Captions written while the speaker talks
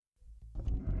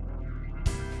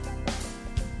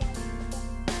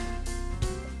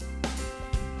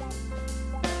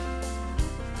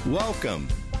Welcome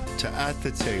to At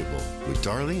the Table with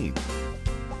Darlene.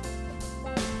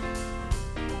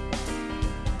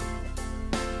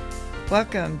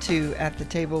 Welcome to At the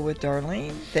Table with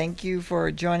Darlene. Thank you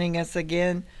for joining us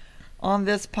again on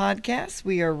this podcast.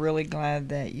 We are really glad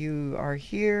that you are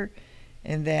here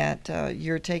and that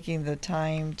you're taking the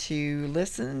time to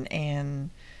listen and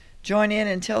join in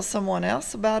and tell someone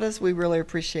else about us. We really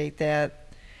appreciate that.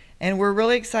 And we're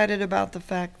really excited about the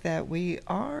fact that we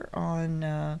are on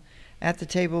At the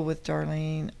Table with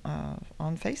Darlene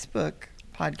on Facebook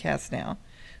podcast now.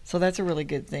 So that's a really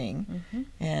good thing. Mm-hmm.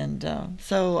 And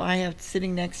so I have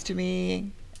sitting next to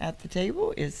me at the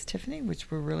table is Tiffany,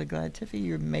 which we're really glad, Tiffany,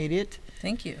 you made it.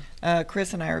 Thank you.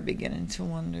 Chris and I are beginning to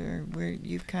wonder where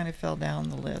you've kind of fell down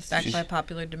the list. Back by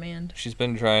popular demand. She's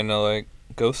been trying to,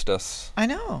 ghost us. I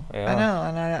know. Yeah. I know,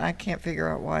 and I can't figure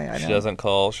out why. She doesn't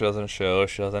call, she doesn't show,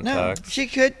 she doesn't text. She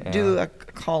could do a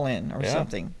call-in or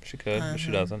something. She could, but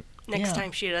she doesn't. Next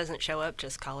time she doesn't show up,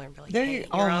 just call her and be like, there hey, you,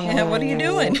 you're on. Yeah, what are you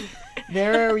doing?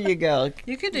 There you go.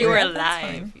 You could do You were it.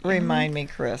 alive. Remind me,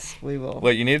 Chris. We will.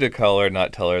 Wait, you need to call her,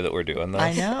 not tell her that we're doing this.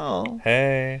 I know.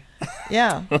 Hey.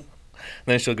 Yeah.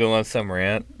 Then she'll go on some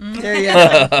rant. There you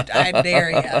go. I dare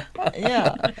you.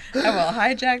 Yeah. I will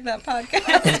hijack that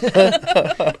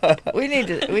podcast. We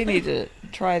need to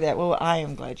try that. Well, I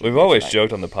am glad you We've always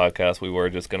joked on the podcast we were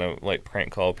just going to,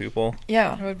 prank call people.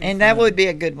 Yeah. That would be and fun. that would be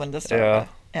a good one to start Yeah. with.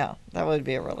 Yeah. That would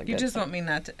be a really good You just one. want me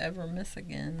not to ever miss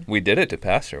again. We did it to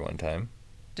Pastor one time.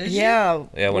 Did you? Yeah.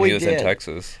 Yeah, when we he was did. in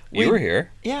Texas. We- You were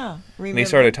here. Yeah. And he Remember?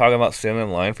 started talking about standing in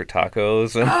line for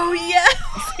tacos. And Oh, yes.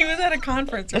 He was at a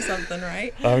conference or something,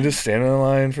 right? I'm just standing in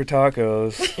line for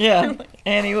tacos. Yeah.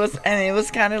 And it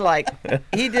was kind of like,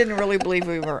 he didn't really believe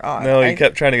we were on. No, he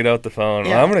kept trying to get out the phone.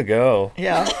 Yeah. I'm going to go.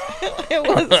 Yeah. It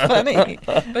was funny.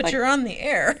 But you're on the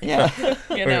air. Yeah.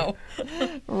 You know.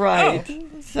 Right.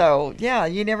 So, yeah,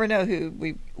 you never know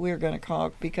who we're going to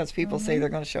call because people say they're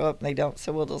going to show up and they don't,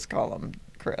 so we'll just call them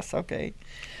Chris. Okay.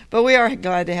 But we are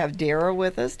glad to have Dara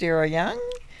with us, Dara Young.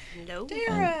 Hello.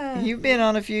 Dara. You've been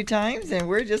on a few times, and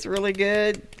we're just really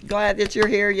glad that you're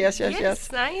here. Yes.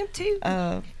 Yes, I am too.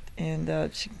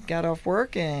 And she got off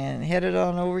work and headed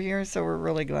on over here, so we're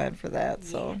really glad for that.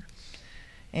 So,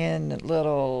 and that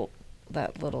little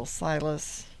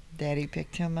Silas, Daddy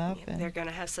picked him up, They're and going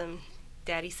to have some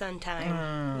daddy-son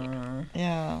time.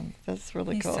 yeah, that's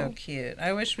really He's cool. so cute.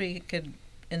 I wish we could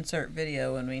insert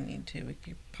video when we need to. We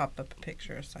could pop up a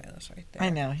picture of Silas right there. I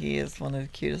know he is one of the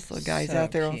cutest little guys So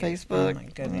out there on cute. Facebook. Oh my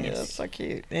goodness. Yeah, so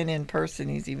cute. And in person,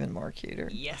 he's even more cuter.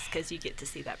 Yes, because you get to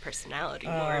see that personality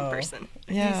more in person.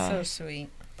 Yeah, He's so sweet.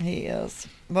 he is.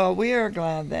 Well, we are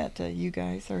glad that you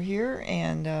guys are here,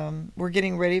 and we're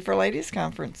getting ready for Ladies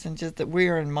Conference, and just that we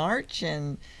are in March,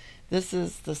 and this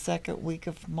is the second week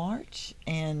of March,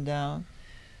 and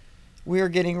we are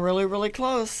getting really, really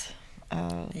close.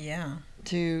 Yeah.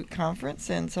 To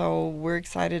conference, and so we're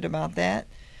excited about that.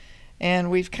 And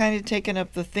we've kind of taken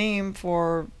up the theme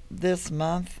for this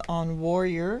month on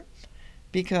Warrior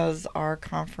because our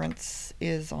conference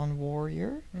is on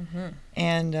Warrior. Mm-hmm.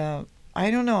 And I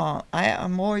don't know,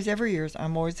 I'm always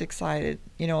I'm always excited,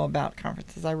 about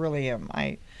conferences. I really am.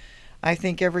 I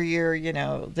think every year,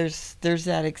 there's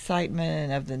that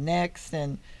excitement of the next,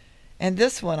 and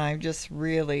this one I just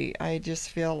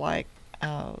feel like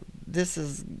this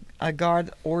is a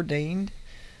God-ordained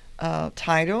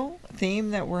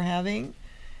theme that we're having.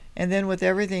 And then with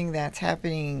everything that's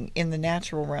happening in the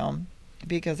natural realm,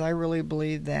 because I really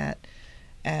believe that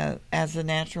as the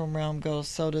natural realm goes,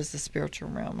 so does the spiritual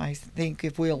realm. I think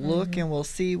if we'll look and we'll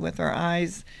see with our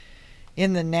eyes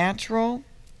in the natural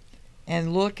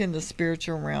and look in the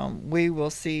spiritual realm, we will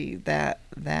see that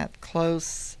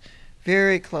close,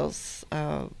 very close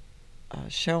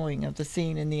showing of the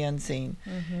seen and the unseen.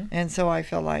 And so I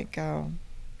feel like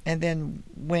and then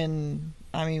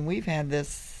we've had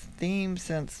this theme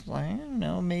since I don't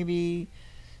know, maybe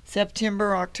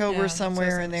September, October,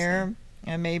 somewhere in there,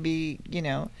 and maybe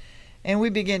and we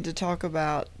began to talk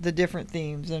about the different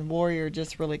themes, and Warrior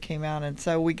just really came out, and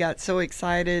so we got so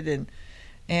excited,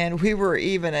 and we were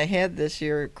even ahead this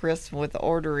year, Chris, with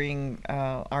ordering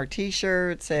our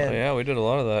T-shirts. And we did a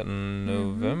lot of that in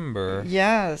November.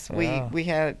 Yes, Yeah.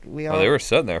 we all. They were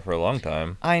sitting there for a long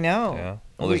time. I know. Yeah.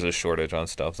 Well, there's a shortage on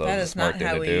stuff, so That that was a is smart not thing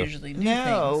how to we do. usually do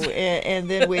No, things. and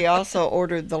then we also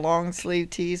ordered the long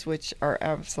sleeve tees, which are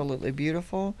absolutely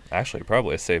beautiful. Actually,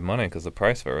 probably save money because the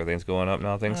price of everything's going up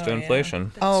now thanks to Oh, yeah.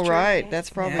 inflation. Oh, true, right, yes. that's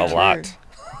probably Yeah. A true. lot.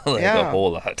 Yeah. A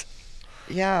whole lot.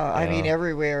 Yeah, I mean Yeah.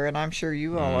 everywhere, and I'm sure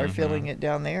you all are Mhm. feeling it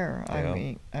down there.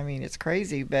 Yeah. I mean it's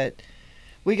crazy, but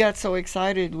we got so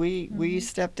excited. We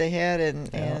stepped ahead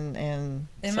and Am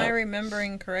so- I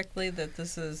remembering correctly that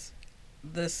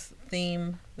this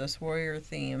theme, this warrior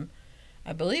theme,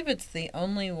 I believe it's the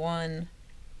only one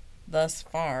thus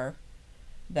far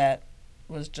that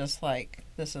was just like,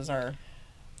 this is our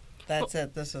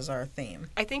theme.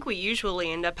 I think we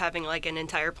usually end up having like an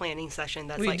entire planning session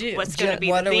that's We like, do. what's going to be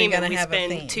What the are we theme, gonna and we have a theme?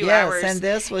 spend 2 yes, hours. and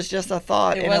this was just a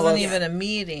thought. It and wasn't was- even a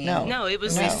meeting. No. No, it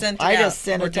was. We No. sent it I out. just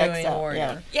sent a We're text doing out,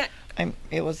 warrior. Yeah.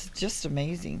 It was just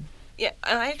amazing. Yeah,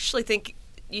 I actually think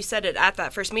you said it at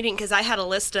that first meeting because I had a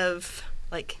list of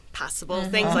like possible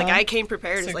things. Like I came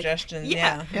prepared as like Suggestions,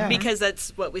 yeah, Yeah. because that's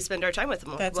what we spend our time with.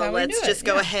 That's well, how we let's do it, just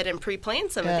go yeah. ahead and pre-plan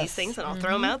some of these Yes. things, and I'll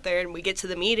throw them out there. And we get to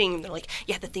the meeting, and they're like,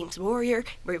 "Yeah, the theme's warrior.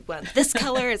 We want this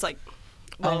color." It's like,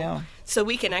 well, I know. so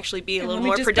we can actually be a Yeah, little let me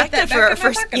more just put that productive back for our in my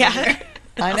first. pocket Yeah, over there.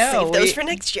 I I'll know. save those for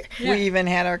next year. We even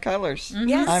had our colors.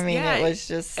 Yes, I mean, yeah. it was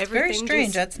just Very Everything strange.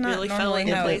 just That's not really fell normally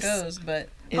into how it place. goes, but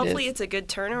It Hopefully, is. it's a good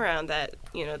turnaround. That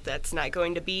that's not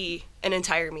going to be an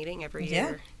entire meeting every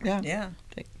Yeah. year. yeah.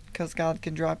 because God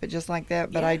can drop it just like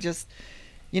that. But Yeah. I just,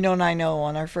 and I know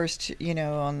on our first,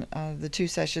 on the 2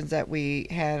 sessions that we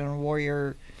had on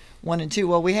Warrior 1 and 2,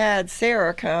 well, we had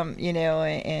Sarah come,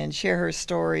 and share her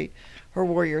story, her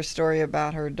warrior story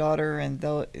about her daughter and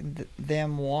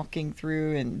them walking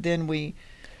through. And then we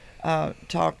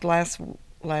talked last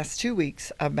 2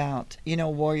 weeks about,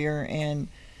 warrior, and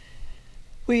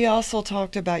we also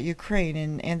talked about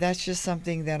Ukraine, and that's just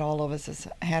something that all of us has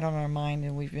had on our mind,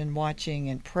 and we've been watching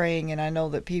and praying, and I know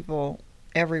that people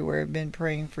everywhere have been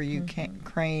praying for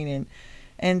Ukraine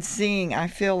and seeing. I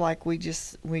feel like we've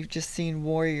just seen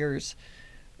warriors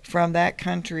from that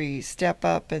country step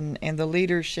up, and the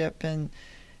leadership and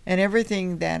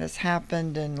everything that has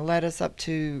happened and led us up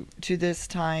to this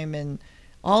time, and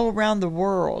all around the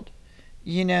world.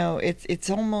 It's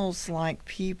almost like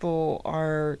people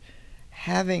are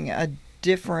having a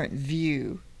different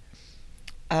view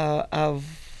of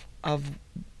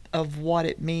what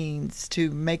it means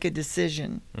to make a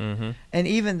decision. Mm-hmm. And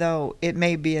even though it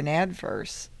may be an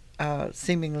adverse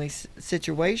seemingly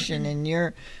situation, and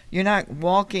you're not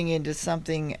walking into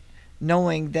something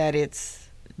knowing that it's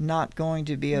not going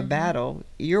to be a battle,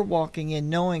 you're walking in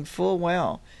knowing full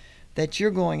well that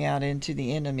you're going out into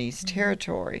the enemy's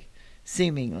territory,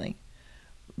 seemingly.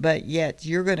 But yet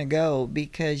you're going to go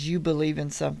because you believe in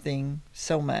something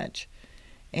so much.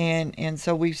 And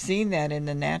so we've seen that in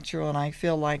the natural, and I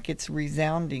feel like it's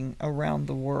resounding around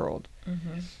the world.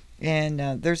 And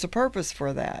there's a purpose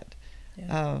for that.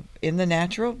 Yeah. In the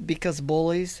natural, because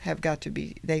bullies they've got to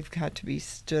be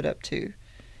stood up to.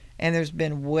 And there's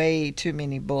been way too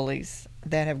many bullies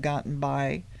that have gotten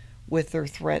by with their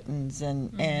threatens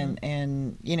and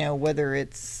whether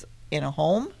it's in a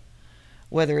home,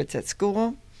 whether it's at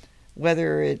school,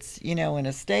 whether it's, in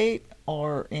a state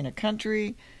or in a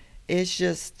country. It's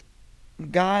just,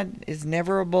 God is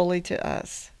never a bully to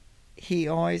us. He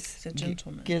always He's a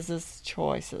gentleman. gives us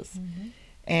choices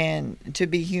and to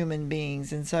be human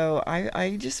beings. And so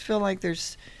I just feel like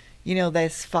there's,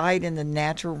 this fight in the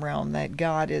natural realm that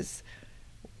God is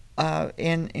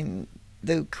in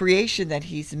the creation that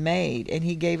He's made, and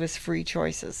He gave us free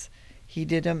choices. He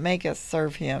didn't make us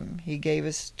serve Him. He gave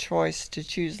us choice to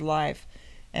choose life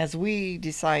as we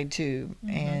decide to.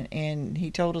 And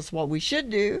He told us what we should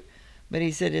do, but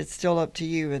He said it's still up to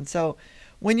you. And so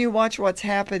when you watch what's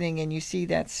happening and you see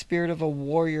that spirit of a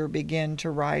warrior begin to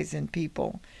rise in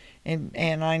people,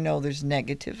 and I know there's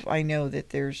negative, I know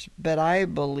that but I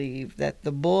believe that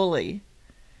the bully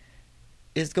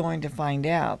is going to find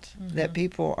out that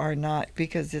people are not,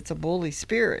 because it's a bully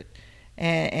spirit,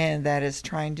 and that is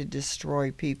trying to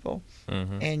destroy people.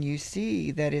 And you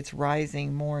see that it's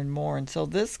rising more and more. And so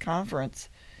this conference,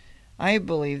 I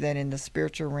believe that in the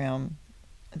spiritual realm,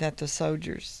 that the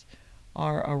soldiers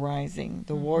are arising,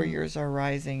 the warriors are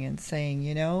rising and saying,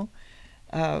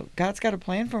 God's got a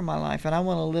plan for my life, and I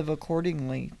want to live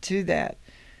accordingly to that.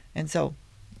 And so,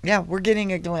 yeah, we're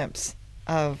getting a glimpse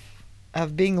of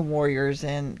being warriors,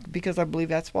 and because I believe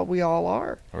that's what we all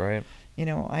are. Right.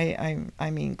 I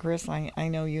mean, Chris, I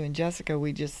know you and Jessica,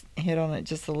 we just hit on it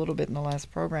just a little bit in the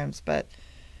last programs, but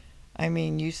I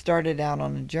mean, you started out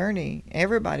on a journey.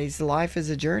 Everybody's life is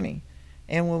a journey.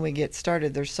 And when we get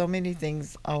started, there's so many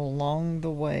things along the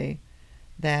way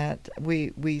that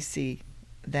we see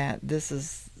that this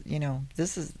is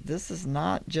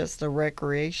not just a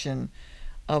recreation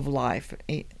of life,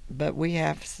 but we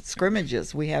have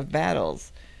scrimmages, we have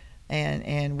battles,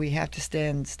 and we have to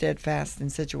stand steadfast in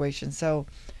situations. So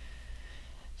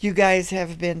you guys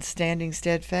have been standing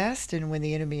steadfast, and when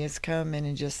the enemy has come in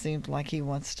and just seems like he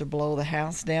wants to blow the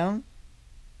house down,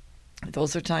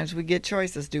 those are times we get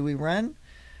choices. Do we run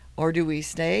or do we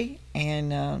stay?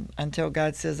 And until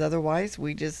God says otherwise,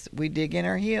 we dig in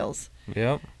our heels.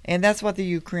 Yep. And that's what the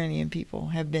Ukrainian people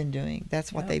have been doing.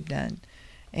 That's what they've done.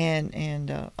 And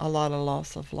a lot of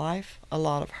loss of life, a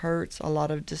lot of hurts, a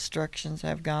lot of destructions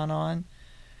have gone on.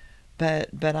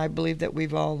 But I believe that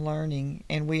we've all learning,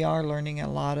 and we are learning a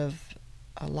lot of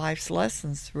life's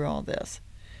lessons through all this.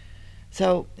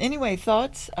 So anyway,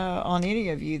 thoughts on any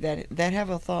of you that have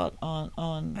a thought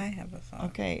on I have a thought.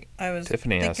 Okay.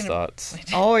 Tiffany has thoughts.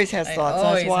 Always has thoughts.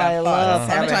 Always That's why I have love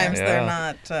thoughts. having Sometimes her. they're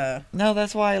not. No,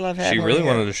 that's why I love having She her really here.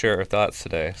 wanted to share her thoughts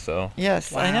today, so.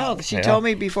 Yes, I Wow. know. She Yeah. told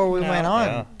me before we went on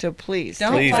Yeah. to please.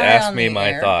 Don't Please lie ask on me the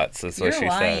my air. thoughts, is what You're she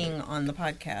lying said. on the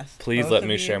podcast. Please Both let of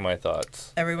me you. share my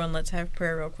thoughts. Everyone, let's have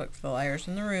prayer real quick for the liars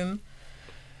in the room.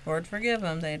 Lord, forgive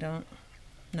them. They don't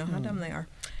know how dumb they are.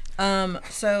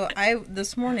 So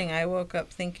this morning I woke up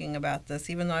thinking about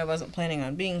this, even though I wasn't planning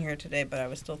on being here today, but I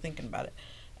was still thinking about it.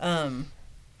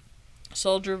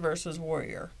 Soldier versus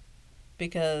warrior,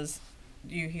 because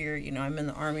you hear, I'm in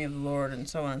the army of the Lord and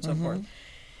so on and so forth.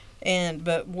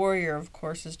 But warrior, of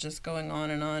course, is just going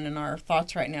on in our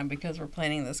thoughts right now because we're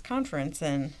planning this conference,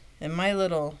 and my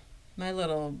little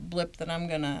blip that I'm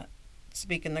gonna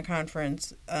speak in the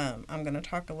conference, I'm gonna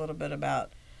talk a little bit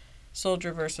about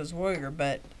soldier versus warrior,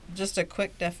 but just a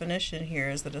quick definition here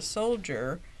is that a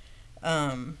soldier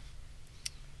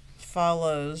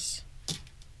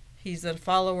he's a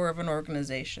follower of an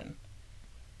organization.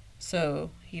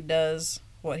 So he does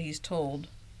what he's told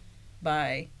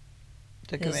by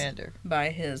The commander. by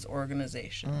his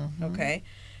organization. Mhm. Okay?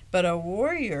 But a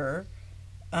warrior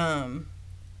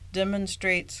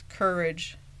demonstrates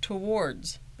courage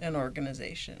towards an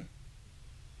organization.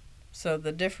 So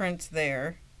the difference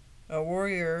there, a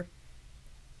warrior,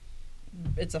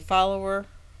 it's a follower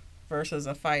versus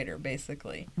a fighter,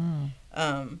 basically.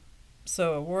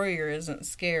 So a warrior isn't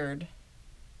scared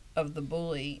of the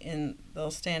bully, and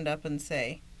they'll stand up and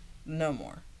say, no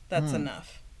more. That's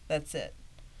enough. That's it.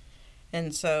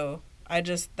 And so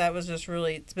that was just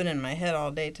really, it's been in my head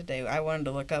all day today. I wanted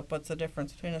to look up what's the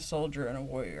difference between a soldier and a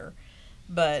warrior.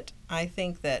 But I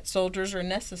think that soldiers are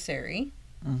necessary.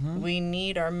 We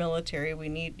need our military.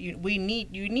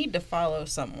 You need to follow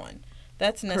someone.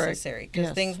 That's necessary because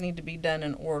Yes. things need to be done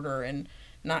in order and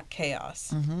not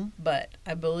chaos. But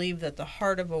I believe that the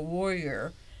heart of a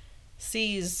warrior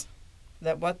sees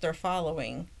that what they're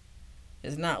following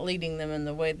is not leading them in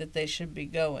the way that they should be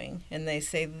going, and they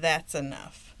say, that's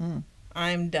enough.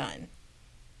 I'm done.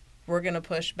 We're going to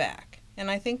push back.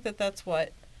 And I think that that's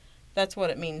what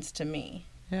it means to me.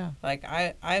 Yeah. Like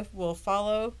I will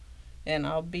follow, and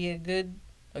I'll be a good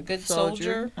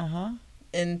soldier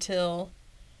until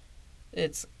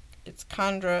it's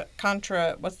contra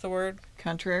what's the word?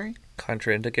 Contrary?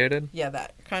 Contraindicated? Yeah,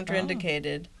 that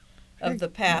contraindicated Very of the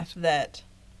path that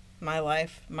my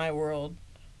life, my world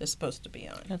is supposed to be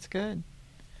on. That's good.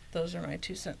 Those are my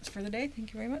 2 cents for the day.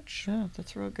 Thank you very much. Yeah,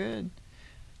 that's real good.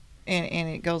 And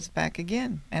it goes back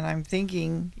again. And I'm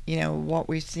thinking, what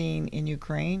we've seen in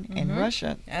Ukraine and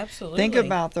Russia. Absolutely. Think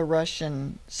about the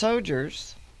Russian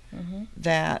soldiers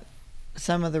that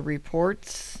some of the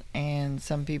reports, and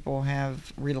some people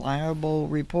have reliable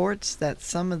reports, that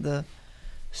some of the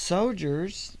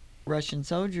soldiers, Russian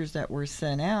soldiers that were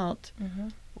sent out,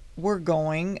 were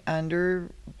going under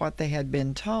what they had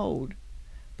been told.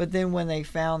 But then when they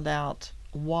found out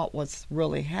what was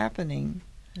really happening,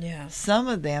 Yeah. some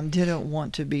of them didn't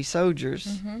want to be soldiers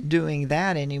doing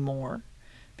that anymore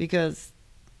because,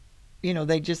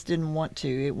 they just didn't want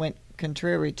to. It went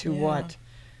contrary to what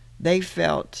they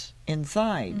felt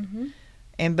inside.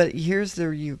 But here's the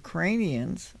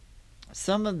Ukrainians.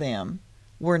 Some of them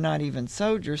were not even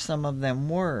soldiers. Some of them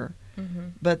were.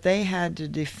 But they had to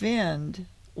defend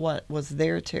what was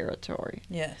their territory.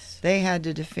 Yes. They had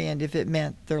to defend if it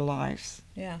meant their lives.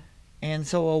 Yeah. And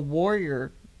so a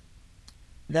warrior,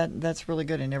 that's really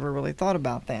good. I never really thought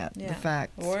about that. Yeah. The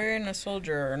fact. A warrior and a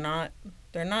soldier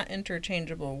they're not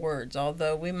interchangeable words,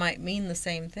 although we might mean the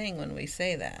same thing when we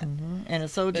say that. And a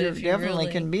soldier if you definitely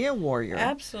really- can be a warrior.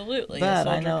 Absolutely. But a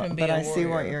I soldier know, can be but a I see what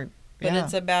warrior. you're. But yeah.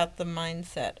 it's about the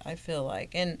mindset, I feel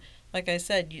like. And like I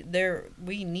said,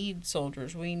 we need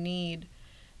soldiers. We need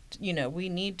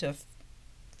to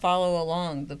follow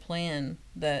along the plan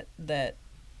that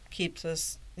keeps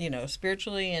us,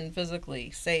 spiritually and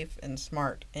physically safe and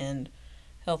smart and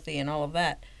healthy and all of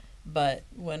that. But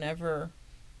whenever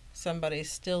somebody's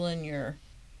still in your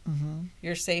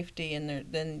safety, and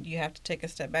then you have to take a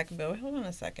step back and go, hold on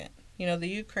a second. The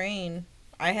Ukraine,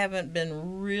 I haven't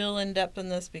been real in depth in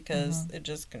this because it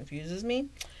just confuses me.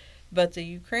 But the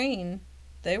Ukraine,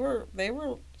 they were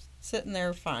sitting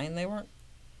there fine. They weren't,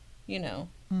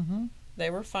 Mm-hmm. they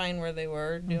were fine where they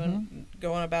were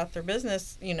going about their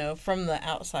business, from the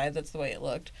outside. That's the way it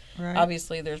looked. Right.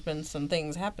 Obviously, there's been some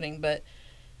things happening, but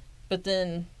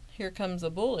then here comes a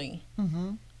bully,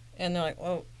 Mm-hmm. and they're like,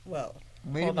 "Oh, well,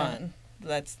 Wait a hold minute. on,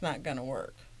 that's not going to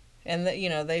work." And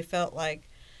they felt like,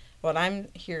 what I'm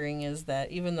hearing is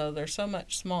that even though they're so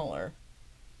much smaller,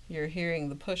 you're hearing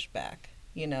the pushback,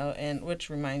 and which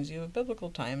reminds you of biblical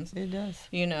times, It does.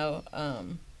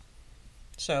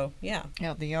 So yeah.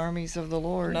 Yeah, the armies of the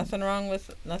Lord. Nothing wrong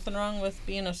with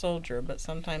being a soldier, but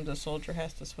sometimes a soldier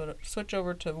has to switch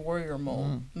over to warrior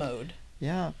mode.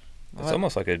 Yeah. It's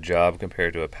almost like a job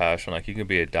compared to a passion. Like, you could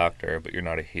be a doctor, but you're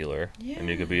not a healer. Yeah. And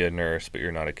you could be a nurse, but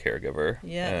you're not a caregiver.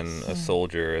 Yes. And a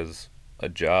soldier is a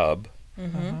job,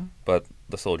 Mm-hmm. but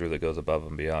the soldier that goes above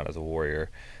and beyond is a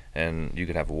warrior. And you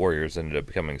can have warriors end up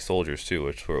becoming soldiers too,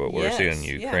 which is what we're seeing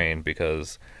in Ukraine,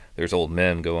 because there's old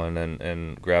men going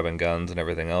and grabbing guns and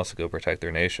everything else to go protect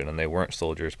their nation, and they weren't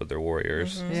soldiers, but they're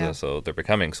warriors. Mm-hmm. Yeah. So they're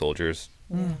becoming soldiers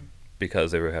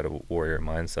because they had a warrior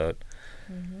mindset.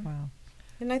 Mm-hmm. Wow.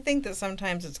 And I think that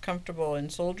sometimes it's comfortable in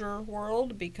soldier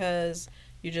world because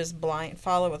you just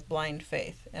follow with blind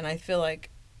faith. And I feel like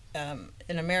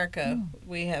in America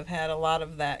we have had a lot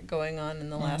of that going on in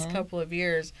the last couple of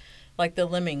years. Like the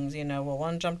lemmings, well,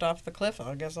 one jumped off the cliff.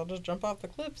 I guess I'll just jump off the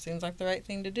cliff. Seems like the right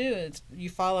thing to do. You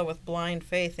follow with blind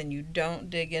faith, and you don't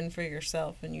dig in for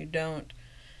yourself, and you don't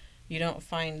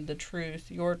find the truth,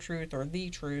 your truth, or the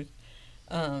truth,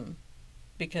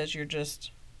 because you're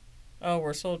just, oh,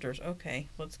 we're soldiers. Okay,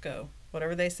 let's go.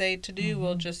 Whatever they say to do,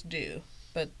 we'll just do.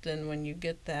 But then when you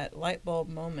get that light bulb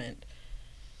moment,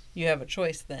 you have a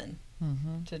choice then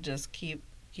to just keep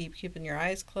keeping your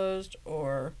eyes closed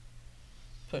or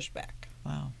push back.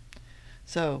 Wow.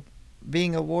 So,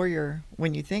 being a warrior,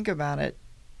 when you think about it,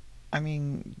 I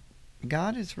mean,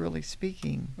 God is really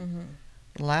speaking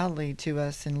loudly to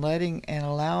us and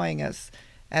allowing us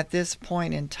at this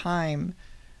point in time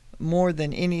more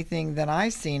than anything that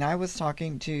I've seen. I was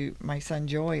talking to my son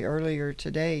Joey earlier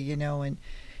today, and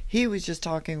he was just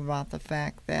talking about the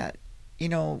fact that,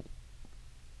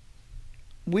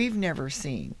 we've never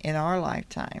seen in our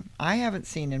lifetime, I haven't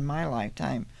seen in my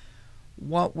lifetime,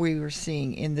 what we were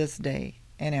seeing in this day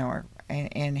and hour,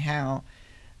 and how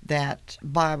that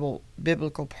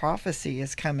biblical prophecy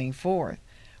is coming forth.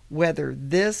 Whether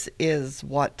this is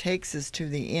what takes us to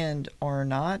the end or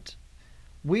not,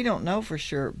 we don't know for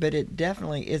sure, but it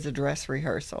definitely is a dress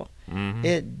rehearsal.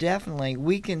 It definitely,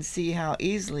 we can see how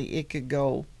easily it could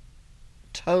go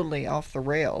totally off the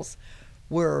rails,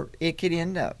 where it could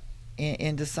end up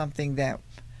into something that,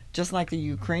 just like the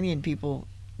Ukrainian people,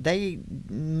 they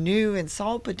knew and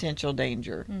saw potential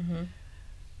danger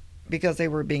because they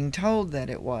were being told that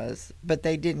it was, but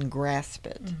they didn't grasp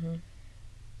it.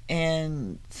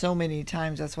 And so many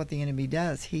times that's what the enemy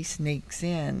does. He sneaks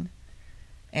in,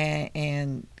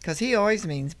 and because he always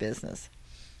means business.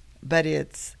 But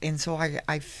so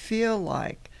I feel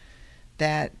like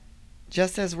that,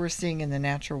 just as we're seeing in the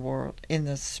natural world, in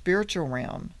the spiritual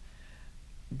realm,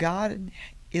 God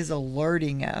is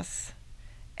alerting us,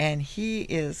 and he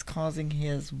is causing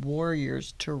his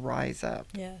warriors to rise up.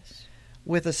 Yes.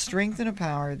 With a strength and a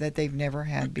power that they've never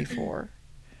had before,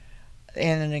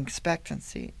 and an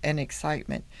expectancy and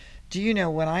excitement. Do you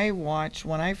know, when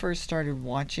I first started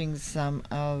watching some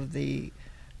of the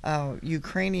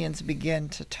Ukrainians begin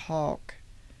to talk,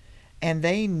 and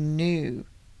they knew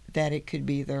that it could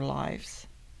be their lives,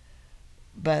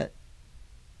 but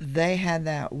they had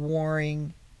that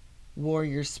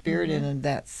warrior spirit in them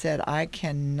that said, I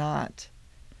cannot,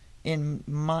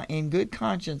 in good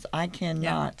conscience, I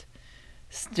cannot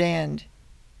stand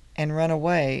and run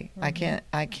away. I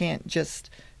can't just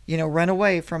run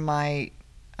away from my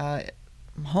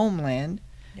homeland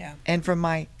and from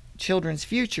my children's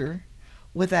future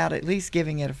without at least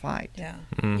giving it a fight.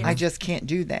 I just can't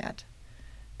do that.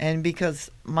 And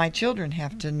because my children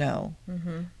have to know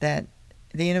that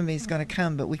the enemy is going to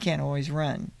come, but we can't always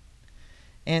run.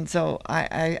 And so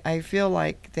I feel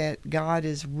like that God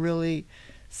is really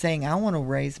saying, I want to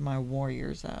raise my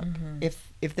warriors up.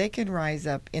 If they can rise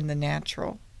up in the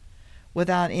natural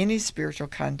without any spiritual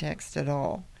context at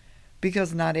all,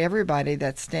 because not everybody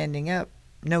that's standing up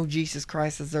know Jesus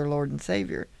Christ as their Lord and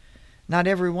Savior. Not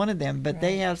every one of them, but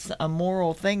they have a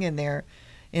moral thing in there,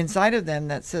 inside of them,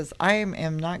 that says, I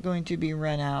am not going to be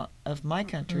run out of my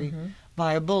country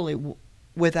by a bully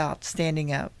without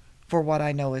standing up for what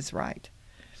I know is right.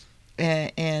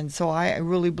 And so I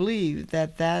really believe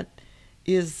that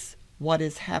is what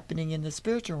is happening in the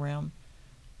spiritual realm.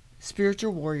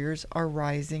 Spiritual warriors are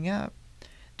rising up.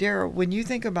 Daryl, when you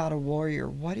think about a warrior,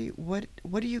 what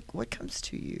comes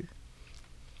to you?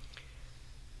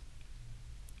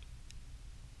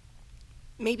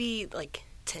 Maybe like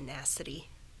tenacity,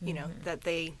 you know, that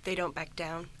they don't back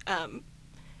down.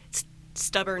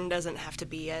 Stubborn doesn't have to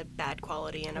be a bad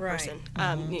quality in a person.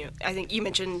 You know, I think you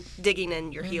mentioned digging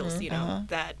in your heels, you know,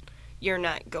 that you're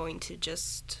not going to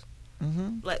just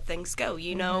let things go.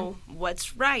 You know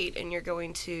what's right, and you're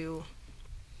going to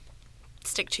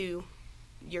stick to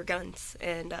your guns.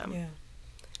 And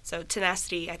so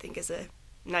tenacity, I think, is a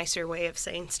nicer way of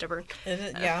saying stubborn.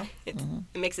 Yeah. It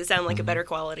makes it sound like a better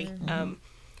quality.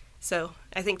 So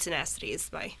I think tenacity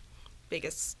is my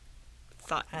biggest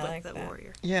thought with the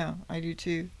warrior. Yeah, I do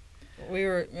too. We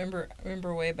were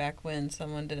remember way back when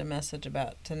someone did a message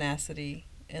about tenacity,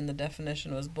 and the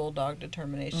definition was bulldog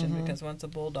determination, because once a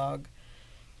bulldog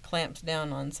clamps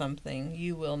down on something,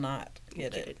 you will not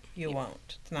get it. You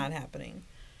won't. It's not happening.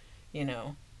 You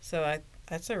know. So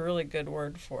that's a really good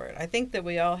word for it. I think that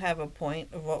we all have a point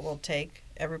of what we'll take.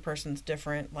 Every person's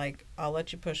different. Like, I'll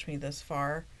let you push me this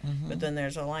far, but then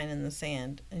there's a line in the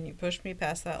sand, and you push me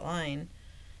past that line,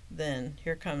 then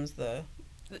here comes the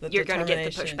you're going to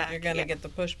get the pushback. You're going to get the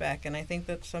pushback, and I think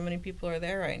that so many people are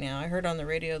there right now. I heard on the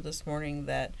radio this morning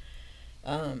that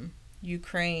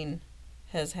Ukraine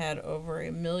has had over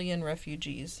 1 million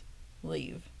refugees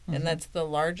leave, and that's the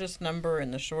largest number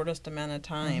in the shortest amount of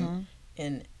time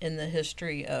in the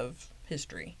history of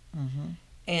history.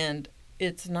 And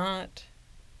it's not.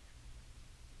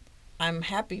 I'm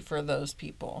happy for those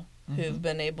people who've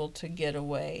been able to get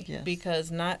away,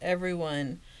 because not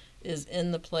everyone is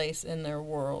in the place in their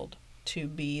world to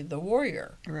be the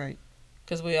warrior. Right.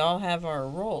 Because we all have our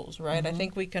roles, right? I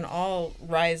think we can all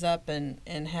rise up and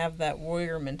have that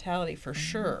warrior mentality for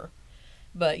sure.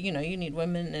 But, you know, you need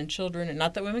women and children. And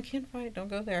not that women can't fight. Don't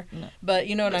go there. No. But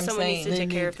you know what I'm saying? Someone needs to take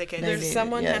care of the kids.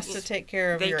 Someone has to take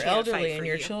care of your elderly and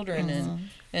your children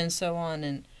and so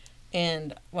on.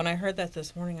 And when I heard that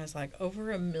this morning, I was like, over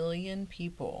 1 million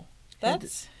people.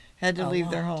 That's had to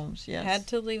leave their homes. Yes. Had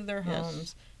to leave their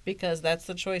homes. Because that's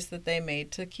the choice that they made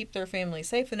to keep their family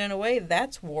safe. And in a way,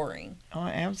 that's warring. Oh,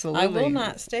 absolutely. I will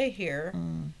not stay here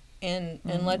and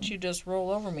let you just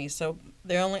roll over me. So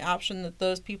the only option that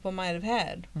those people might have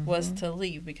had was to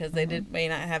leave, because they may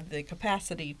not have the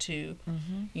capacity to,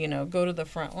 you know, go to the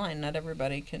front line. Not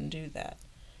everybody can do that.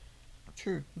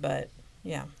 True. But,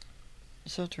 yeah.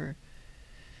 So true.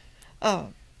 Oh,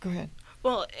 go ahead.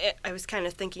 Well, I was kind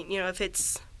of thinking, you know, if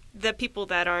it's the people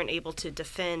that aren't able to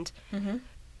defend,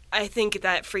 I think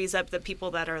that frees up the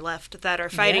people that are left, that are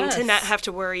fighting, to not have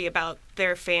to worry about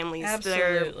their families,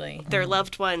 their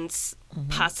loved ones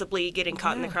possibly getting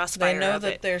caught in the crossfire. They know of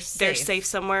that it. They're safe. They're safe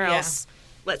somewhere else.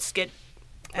 Let's get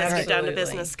down to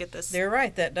business. Get this. They're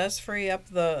right. That does free up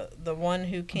the one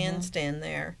who can stand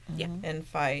there and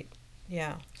fight.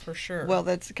 Yeah, for sure. Well,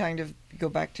 that's kind of go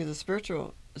back to the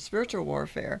spiritual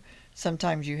warfare.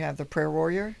 Sometimes you have the prayer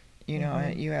warrior. You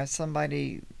know, you have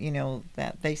somebody, you know,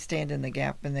 that they stand in the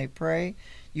gap and they pray.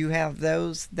 You have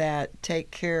those that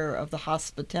take care of the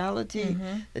hospitality,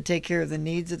 that take care of the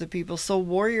needs of the people. So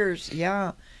warriors,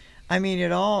 I mean,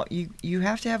 you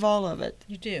have to have all of it.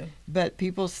 You do. But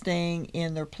people staying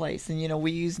in their place. And, you know,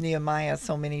 we use Nehemiah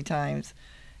so many times,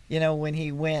 you know, when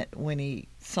he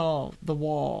saw the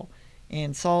wall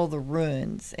and saw the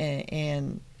ruins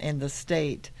and the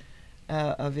state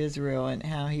of Israel, and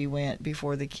how he went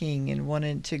before the king and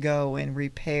wanted to go and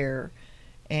repair,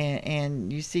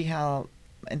 and you see how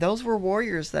those were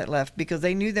warriors that left, because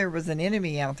they knew there was an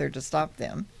enemy out there to stop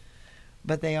them,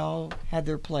 but they all had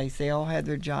their place, they all had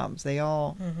their jobs, they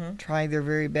all tried their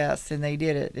very best, and they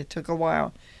did it. It took a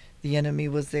while. The enemy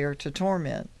was there to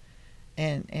torment,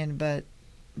 but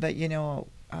you know,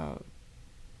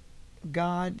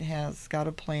 God has got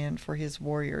a plan for his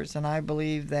warriors, and I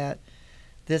believe that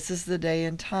this is the day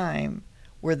and time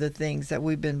where the things that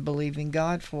we've been believing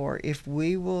God for, if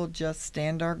we will just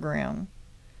stand our ground,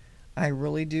 I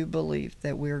really do believe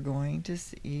that we're going to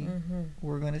see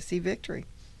victory.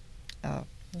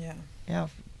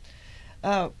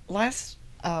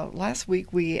 Last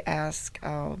week we asked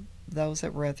those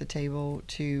that were at the table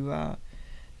to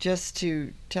just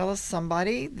to tell us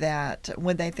somebody that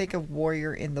when they think of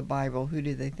warrior in the Bible, who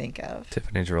do they think of?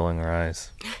 Tiffany's rolling her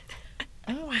eyes.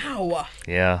 Oh, wow.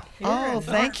 Yeah. Oh,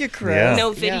 thank you, Chris. Yeah.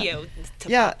 No video to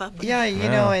pop up. Yeah, you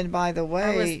know, and by the way,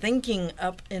 I was thinking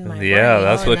up in my brain. Yeah,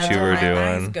 that's what you were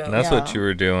doing. That's what you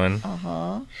were doing.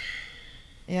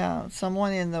 Yeah,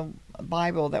 someone in the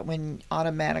Bible that when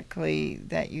automatically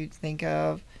that you think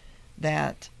of,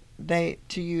 that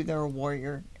to you they're a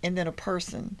warrior, and then a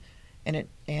person,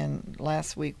 and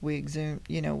last week we exhumed,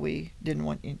 we didn't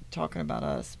want you talking about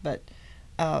us, but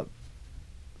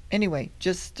anyway,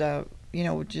 just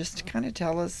just kind of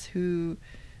tell us who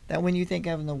that when you think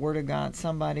of in the Word of God,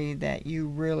 somebody that you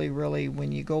really, really,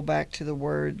 when you go back to the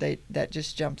Word, that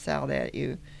just jumps out at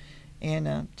you.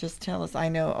 And just tell us. I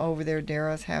know over there,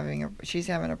 Dara's she's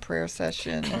having a prayer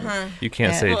session. You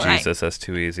can't say Jesus. That's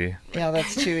too easy. Yeah,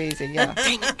 that's too easy. Yeah,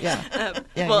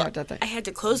 I had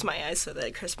to close my eyes so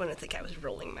that Chris wouldn't think I was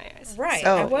rolling my eyes. Right.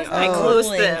 Oh, I wasn't. I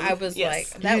closed them. I was like,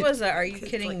 that was a, are you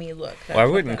kidding me? Look. Well, I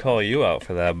wouldn't call you out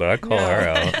for that, but I'd call her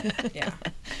out. Yeah.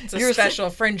 It's a special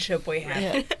friendship we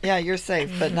have. Yeah, you're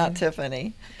safe, but not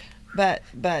Tiffany. But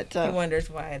he wonders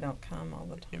why I don't come all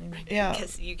the time. Yeah,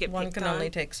 because you get one can only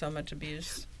take so much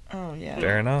abuse. Oh yeah,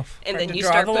 fair enough. And then you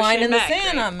draw start the line in the back,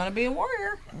 sand. right? I'm gonna be a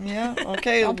warrior. Yeah.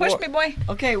 Okay. Don't push me, boy.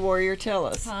 Okay, warrior, tell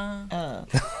us.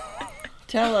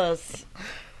 Tell us.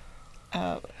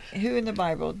 Who in the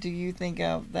Bible do you think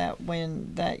of that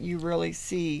you really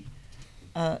see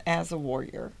as a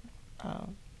warrior?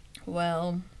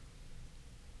 Well,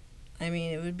 I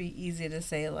mean, it would be easy to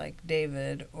say like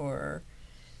David or,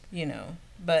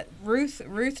 but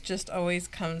Ruth just always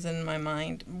comes in my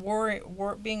mind.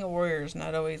 Being a warrior is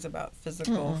not always about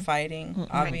physical fighting,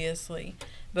 obviously,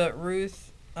 but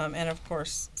Ruth and of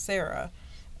course Sarah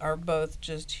are both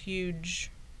just huge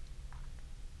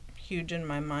in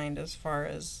my mind as far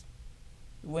as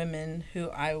women who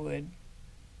I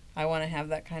want to have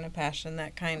that kind of passion,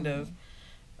 that kind of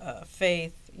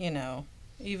faith,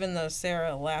 even though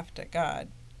Sarah laughed at God,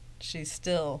 she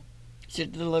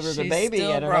delivered a baby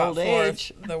at her old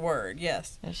age. The word,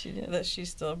 yes. Yes, she did. That she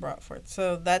still brought forth.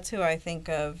 So that's who I think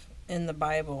of in the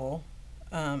Bible.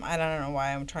 I don't know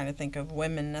why I'm trying to think of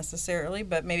women necessarily,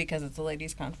 but maybe because it's a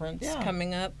ladies' conference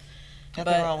coming up.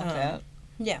 Nothing wrong with that.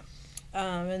 Yeah.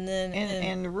 And then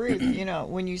and Ruth,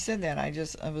 when you said that, I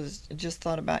was just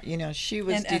thought about, she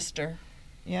was Esther.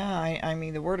 Yeah, I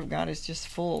mean the Word of God is just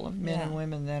full of men and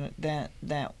women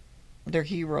that they're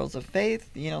heroes of faith.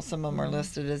 Some of them are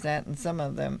listed as that, and some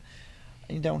of them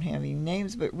don't have any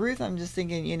names. But Ruth, I'm just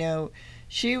thinking,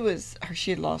 she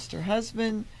had lost her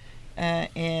husband,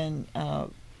 and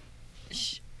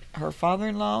her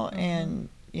father-in-law, and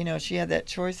she had that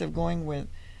choice of going with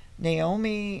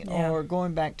Naomi or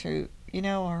going back to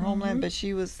her homeland, but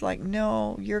she was like,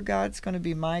 no, your God's going to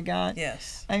be my God.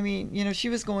 Yes. I mean, she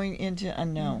was going into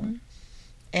unknown,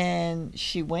 and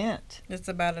she went. It's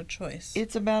about a choice.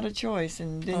 It's about a choice,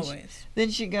 and then always. Then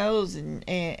she goes and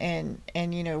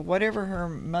whatever her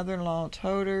mother-in-law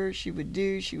told her she would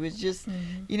do, she was just,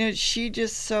 she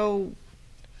just so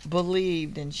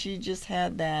believed, and she just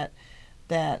had that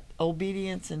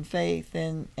obedience and faith,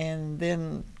 and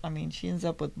then she ends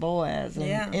up with Boaz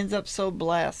and ends up so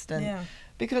blessed, and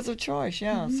because of choice.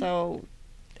 So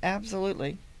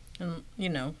absolutely. And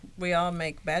we all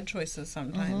make bad choices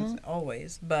sometimes,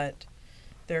 always, but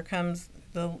there comes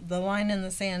the line in the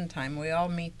sand time. We all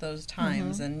meet those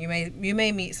times, and you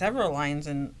may meet several lines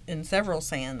in several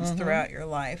sands throughout your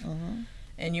life,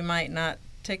 and you might not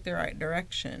take the right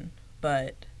direction,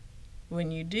 but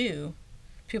when you do,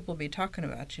 people will be talking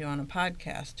about you on a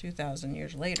podcast 2,000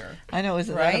 years later. I know,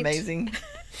 isn't that amazing?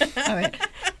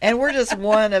 And we're just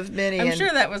one of many. I'm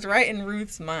sure that was right in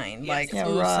Ruth's mind. Yes.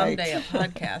 Someday a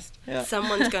podcast.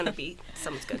 Someone's gonna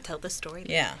tell the story.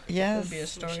 Yeah. Yes. It'll be a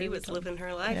story. She was living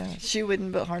her life. Yeah. She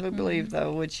wouldn't hardly believe,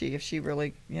 though, would she, if she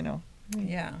really,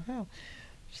 Yeah. Oh.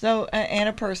 So, and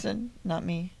a person, not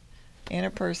me, and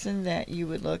a person that you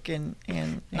would look and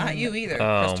not you either,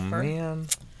 oh, Christopher. Man.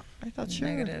 I thought sure.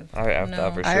 Negative. I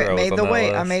thought for sure I made the way.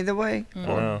 List. I made the way.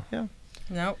 Yeah.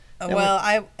 Nope. Well,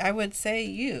 I would say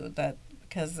you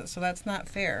so that's not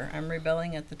fair. I'm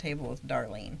rebelling at the table with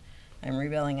Darlene. I'm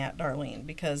rebelling at Darlene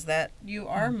because that you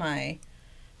are my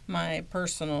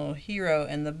personal hero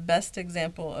and the best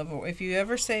example of if you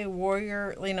ever say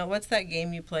warrior. What's that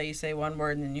game you play? You say one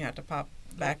word and then you have to pop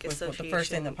back with the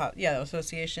first thing that pops. Yeah,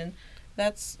 association.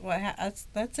 That's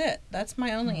that's it. That's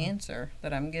my only answer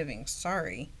that I'm giving.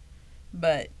 Sorry.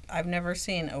 But I've never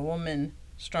seen a woman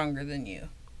stronger than you.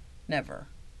 Never.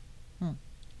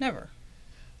 Never.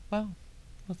 Wow.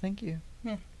 Well, thank you.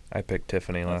 Yeah. I picked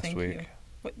Tiffany last week. You.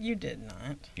 What, you did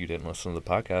not. You didn't listen to the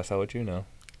podcast. How would you know?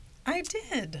 I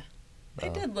did. I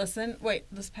did listen. Wait,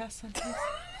 this past sentence?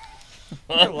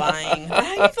 You're lying.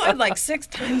 You've lied like 6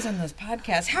 times on this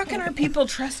podcast. How can our people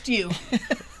trust you?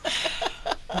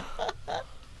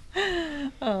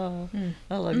 Oh,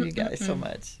 I love you guys so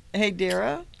much. Hey,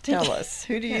 Dara, tell us,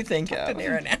 who do you think of? Talk to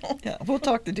Dara now. Yeah, we'll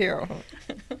talk to Dara.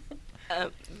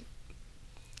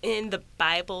 In the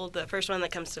Bible, the first one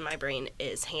that comes to my brain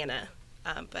is Hannah,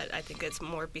 but I think it's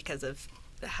more because of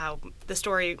how the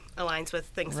story aligns with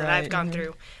things that I've gone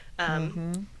through.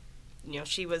 You know,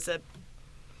 she was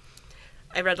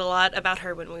I read a lot about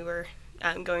her when we were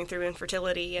going through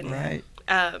infertility, and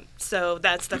so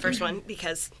that's the first one,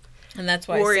 because and that's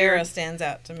why warrior Sarah stands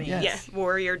out to me. Yes. Yeah,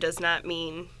 warrior does not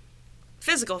mean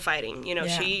physical fighting. You know,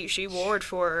 she warred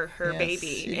for her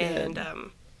baby, and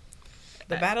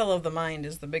the battle of the mind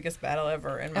is the biggest battle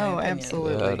ever, in my opinion.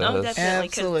 Absolutely. Oh, definitely.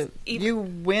 Absolutely. You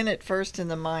win it first in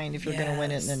the mind if you're going to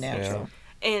win it in the natural.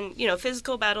 And, you know,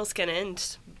 physical battles can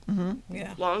end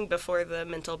long before the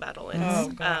mental battle ends. Oh,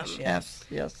 gosh, yes.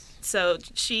 So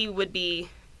she would be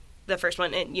the first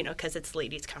one, and, you know, because it's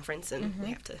ladies' conference, and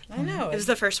we have to. I know. It was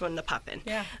the first one to pop in.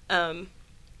 Yeah. And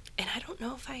I don't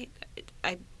know if I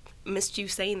missed you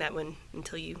saying that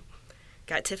until you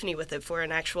got Tiffany with it for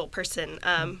an actual person.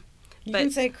 You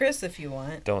can say Chris if you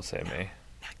want. Don't say me.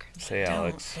 Not Chris. Say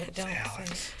Alex. Don't say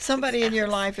Alex. Somebody in your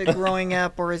life growing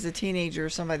up or as a teenager,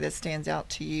 somebody that stands out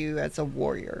to you as a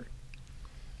warrior.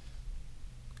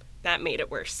 That made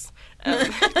it worse.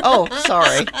 Oh,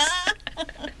 sorry.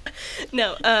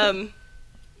 No.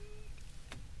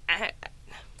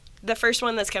 The first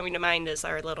one that's coming to mind is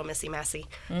our little Missy Massey.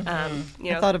 You know,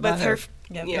 I thought about with her.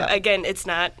 You know, again, it's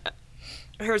not.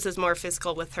 Hers is more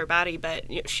physical with her body, but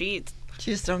you know, she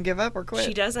just don't give up or quit.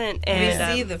 She doesn't. We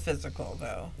And see the physical,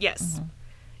 though. yes.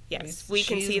 Yes, we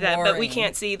can She's see that, but we warring.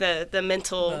 can't see the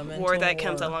mental war that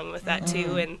comes war. along with that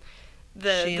too, and She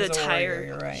the is a warrior, tire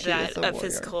you're right. She is that a a warrior.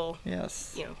 physical,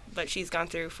 Yes. you know, but she's gone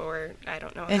through for I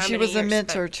don't know And how she many was a years,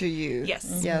 mentor but- to you.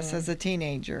 Yes. Yes, as a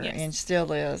teenager, Yes. and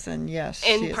still is. And yes,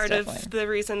 she and is part definitely. of the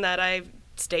reason that I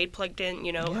stayed plugged in,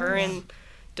 you know, her and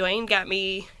Dwayne got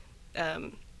me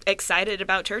excited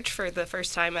about church for the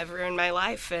first time ever in my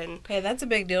life, and Hey, that's a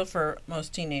big deal for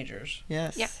most teenagers.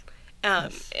 Yes. yeah,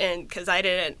 and because I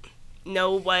didn't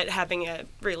know what having a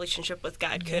relationship with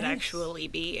God could actually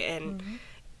be, and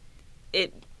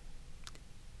it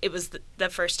was the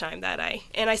first time that I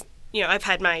you know, I've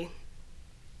had my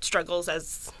struggles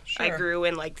as I Sure. grew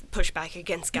and like push back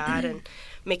against God and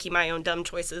making my own dumb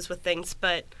choices with things,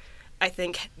 but I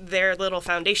think their little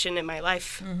foundation in my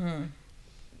life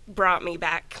brought me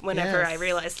back whenever I Yes.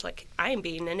 realized like I am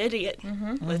being an idiot.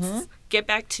 Let's get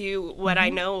back to what I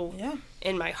know Yeah.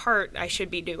 in my heart I should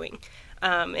be doing.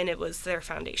 And it was their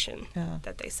foundation Yeah.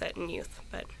 that they set in youth.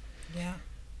 Yeah.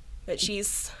 But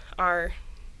she's our,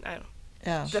 I don't,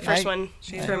 Yeah. the first one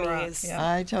she's for a me rock, is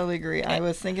yeah. I totally agree. I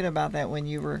was thinking about that when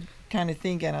you were kind of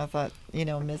thinking. I thought, you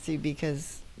know, Missy,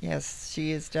 because yes,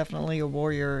 she is definitely a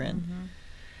warrior,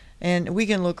 and we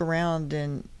can look around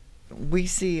and we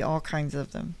see all kinds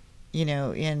of them, you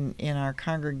know, in our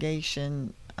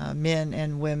congregation, men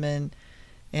and women,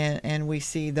 and we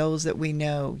see those that we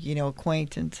know, you know,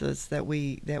 acquaintances that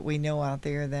we know out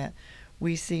there, that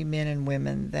we see men and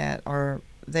women that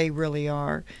they really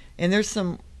are. And there's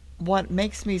what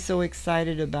makes me so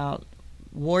excited about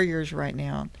warriors right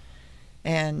now,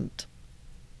 and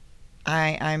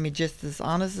I'm just as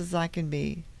honest as I can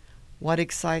be. What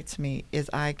excites me is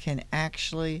I can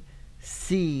actually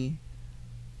see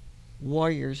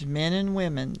warriors, men and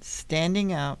women,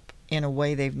 standing up in a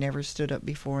way they've never stood up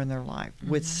before in their life,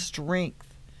 with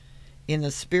strength in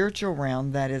the spiritual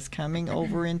realm that is coming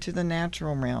over into the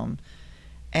natural realm.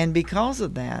 And because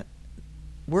of that,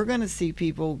 we're going to see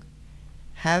people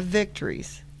have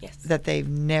victories that they've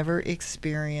never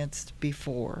experienced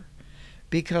before,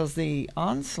 because the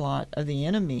onslaught of the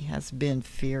enemy has been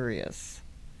furious.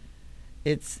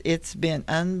 It's been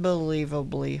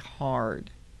unbelievably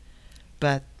hard,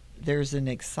 but there's an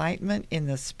excitement in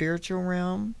the spiritual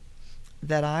realm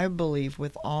that I believe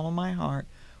with all of my heart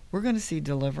we're going to see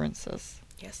deliverances.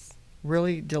 Yes.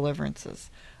 Really deliverances.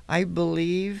 I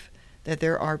believe that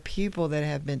there are people that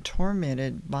have been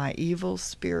tormented by evil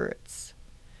spirits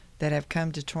that have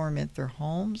come to torment their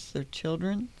homes, their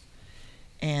children,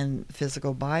 and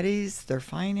physical bodies, their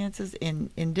finances,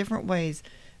 in different ways.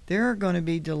 There are going to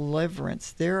be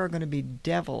deliverance. There are going to be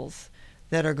devils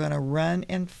that are going to run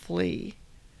and flee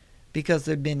because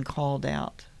they've been called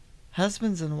out.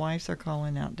 Husbands and wives are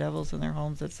calling out devils in their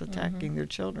homes that's attacking their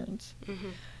children's.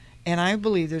 And I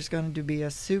believe there's going to be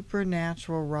a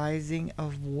supernatural rising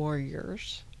of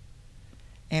warriors.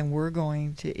 And we're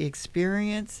going to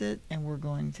experience it, and we're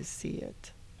going to see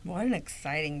it. What an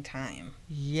exciting time.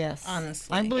 Yes.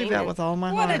 Honestly. I believe that with all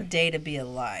my What heart. a day to be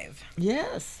alive.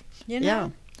 Yes. You know? Yeah.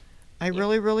 I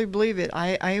really, really believe it.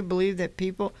 I believe that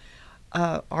people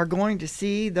are going to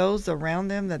see those around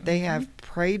them that they have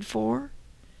prayed for,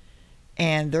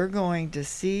 and they're going to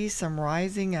see some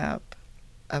rising up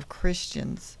of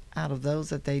Christians out of those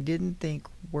that they didn't think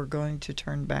were going to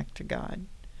turn back to God.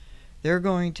 There are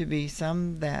going to be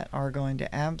some that are going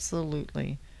to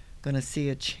absolutely going to see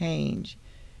a change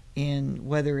in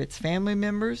whether it's family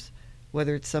members,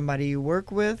 whether it's somebody you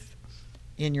work with,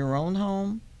 in your own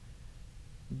home.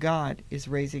 God is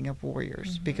raising up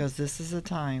warriors because this is a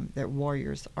time that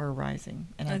warriors are rising.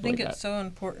 And I think it's so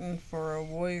important for a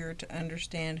warrior to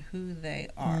understand who they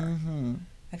are.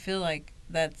 I feel like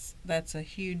that's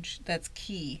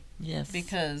key. Yes.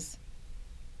 Because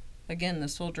again, the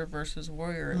soldier versus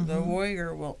warrior, the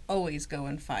warrior will always go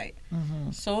and fight.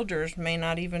 Soldiers may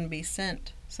not even be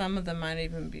sent. Some of them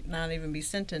might not even be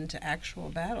sent into actual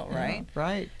battle, right?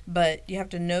 Right. But you have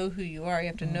to know who you are. You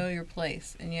have to know your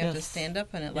place, and you have to stand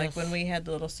up in it. Like when we had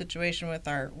the little situation with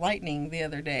our lightning the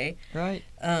other day. Right.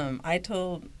 I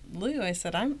told Lou, I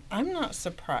said, I'm not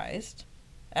surprised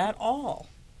at all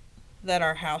that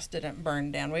our house didn't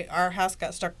burn down. Our house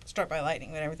got struck by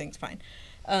lightning, but everything's fine.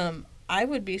 I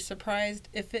would be surprised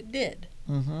if it did.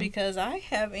 Because I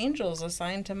have angels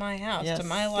assigned to my house, to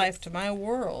my life, to my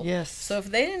world. Yes. So if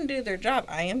they didn't do their job,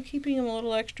 I am keeping them a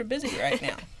little extra busy right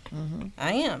now.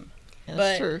 I am.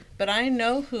 That's true. But I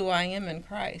know who I am in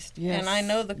Christ. Yes. And I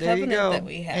know the covenant that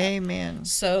we have. Amen.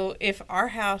 So if our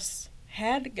house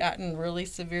had gotten really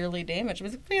severely damaged,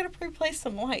 we had to replace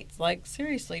some lights. Like,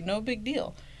 seriously, no big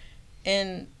deal.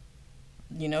 And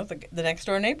you know, the next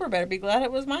door neighbor better be glad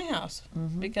it was my house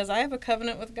because I have a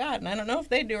covenant with God, and I don't know if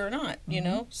they do or not, you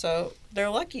know. So they're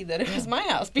lucky that it was my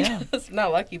house because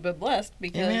not lucky but blessed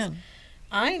because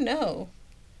I know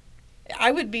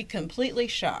I would be completely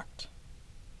shocked,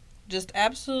 just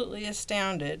absolutely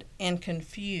astounded and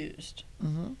confused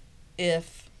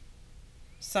if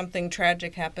something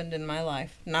tragic happened in my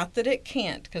life. Not that it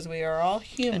can't, because we are all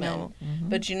human.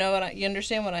 But you know what? You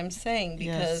understand what I'm saying?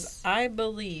 Because I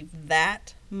believe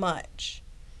that much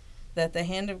that the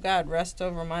hand of God rests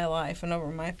over my life and over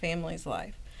my family's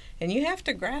life. And you have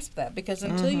to grasp that, because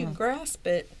until you grasp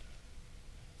it,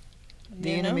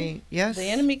 the enemy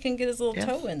can get his little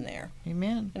toe in there.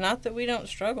 Amen. And not that we don't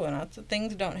struggle, and not that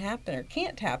things don't happen or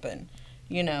can't happen,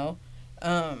 you know.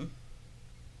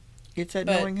 It's at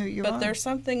knowing who you are. But there's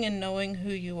something in knowing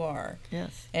who you are.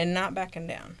 Yes. And not backing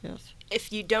down. Yes.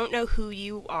 If you don't know who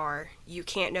you are, you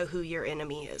can't know who your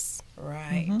enemy is.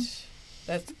 Right.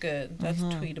 That's good. That's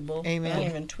tweetable. Amen. I don't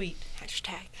even tweet.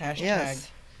 Hashtag.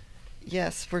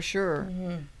 Yes, for sure.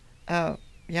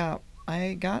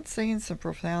 God's saying some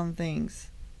profound things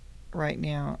right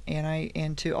now,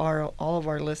 and to all of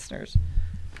our listeners,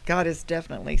 God is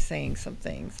definitely saying some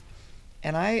things.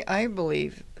 And I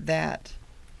believe that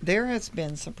there has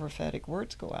been some prophetic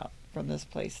words go out from this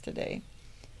place today.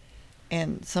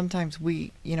 And sometimes I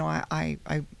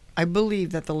believe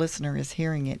that the listener is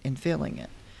hearing it and feeling it,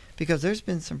 because there's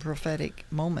been some prophetic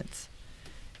moments.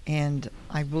 And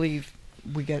I believe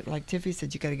like Tiffy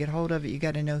said, you got to get hold of it. You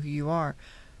got to know who you are.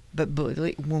 But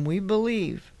when we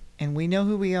believe and we know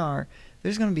who we are,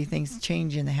 there's going to be things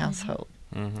change in the household.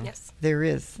 Yes. There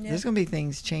is. Yeah. There's going to be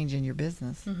things change in your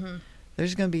business.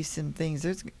 There's going to be some things.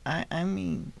 I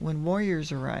mean, when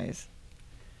warriors arise,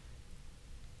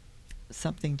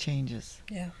 something changes.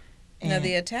 Yeah. Now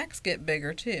the attacks get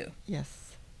bigger too.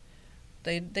 Yes.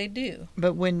 They do.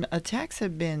 But when attacks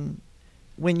have been,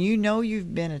 when you know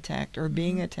you've been attacked or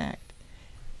being attacked,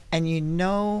 and you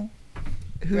know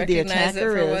who recognize the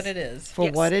attacker it for is, what it is.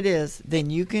 For what it is, then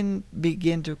you can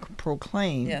begin to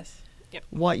proclaim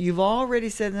what you've already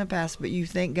said in the past, but you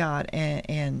thank God.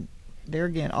 And there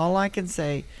again, all I can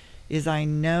say is I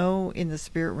know in the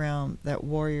spirit realm that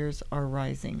warriors are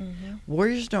rising.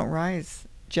 Warriors don't rise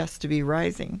just to be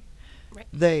rising. Right.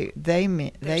 They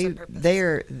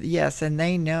are, yes, and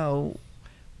they know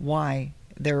why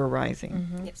they're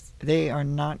arising. Yes. They are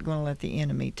not going to let the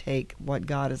enemy take what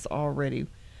God has already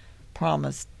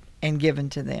promised and given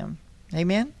to them.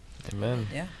 Amen? Amen.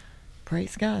 Yeah.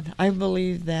 Praise God. I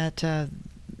believe that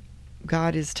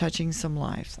God is touching some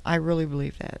lives. I really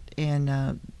believe that.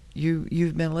 And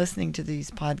you've been listening to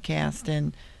these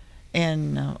podcasts,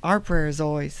 and our prayer is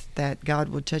always that God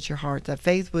would touch your heart, that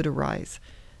faith would arise,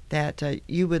 that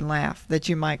you would laugh, that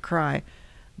you might cry,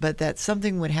 but that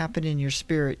something would happen in your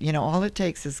spirit. You know, all it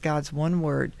takes is God's one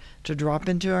word to drop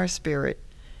into our spirit,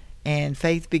 and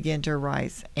faith begin to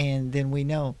arise, and then we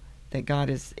know that God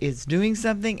is doing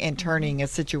something and turning a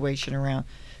situation around.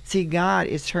 See, God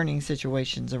is turning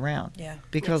situations around. Yeah.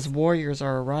 Because warriors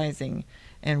are arising,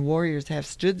 and warriors have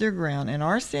stood their ground and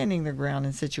are standing their ground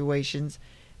in situations,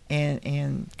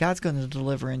 and God's going to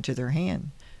deliver into their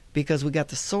hand, because we got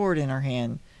the sword in our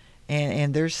hand,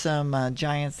 and there's some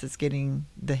giants that's getting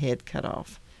the head cut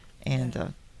off,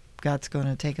 and God's going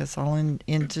to take us all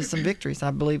into some victories.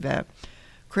 I believe that.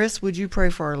 Chris, would you pray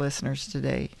for our listeners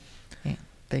today?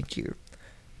 Thank you.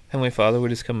 Heavenly Father, we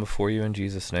just come before you in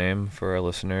Jesus' name for our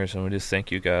listeners, and we just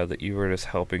thank you, God, that you were just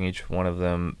helping each one of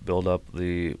them build up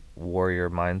the warrior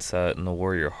mindset and the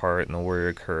warrior heart and the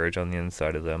warrior courage on the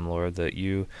inside of them, Lord, that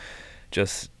you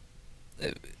just,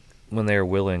 when they are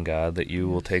willing, God, that you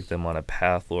will take them on a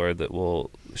path, Lord, that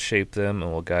will shape them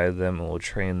and will guide them and will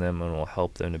train them and will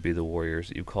help them to be the warriors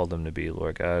that you called them to be,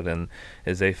 Lord God. And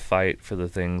as they fight for the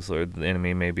things, Lord, the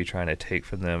enemy may be trying to take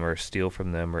from them or steal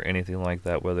from them or anything like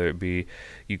that, whether it be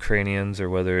Ukrainians or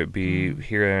whether it be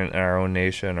here in our own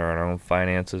nation or in our own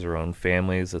finances or our own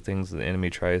families, the things that the enemy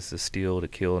tries to steal, to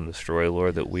kill, and destroy,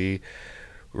 Lord, that we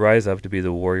rise up to be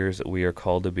the warriors that we are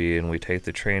called to be, and we take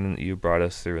the training that you brought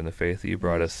us through and the faith that you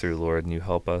brought us through, Lord, and you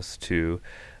help us to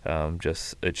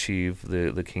just achieve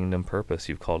the kingdom purpose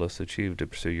you've called us to achieve, to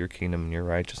pursue your kingdom and your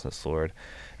righteousness, Lord.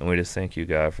 And we just thank you,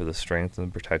 God, for the strength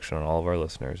and protection on all of our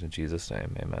listeners. In Jesus'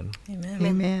 name, amen. Amen.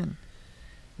 Amen.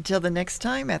 Until the next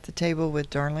time at the table with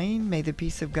Darlene, may the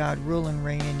peace of God rule and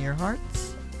reign in your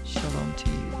hearts. Shalom to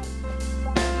you.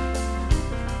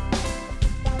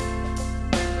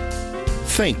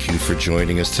 Thank you for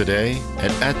joining us today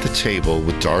at the Table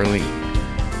with Darlene.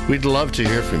 We'd love to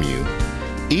hear from you.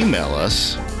 Email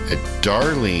us at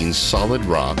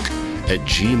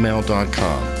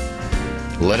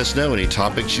darlenesolidrock@gmail.com. Let us know any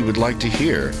topics you would like to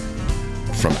hear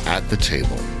from At the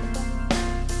Table.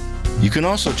 You can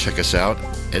also check us out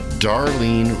at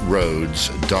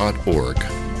darleneroads.org.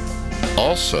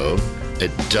 Also at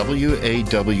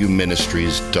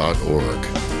wawministries.org.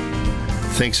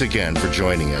 Thanks again for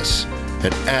joining us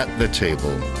at the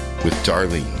Table with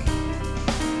Darlene.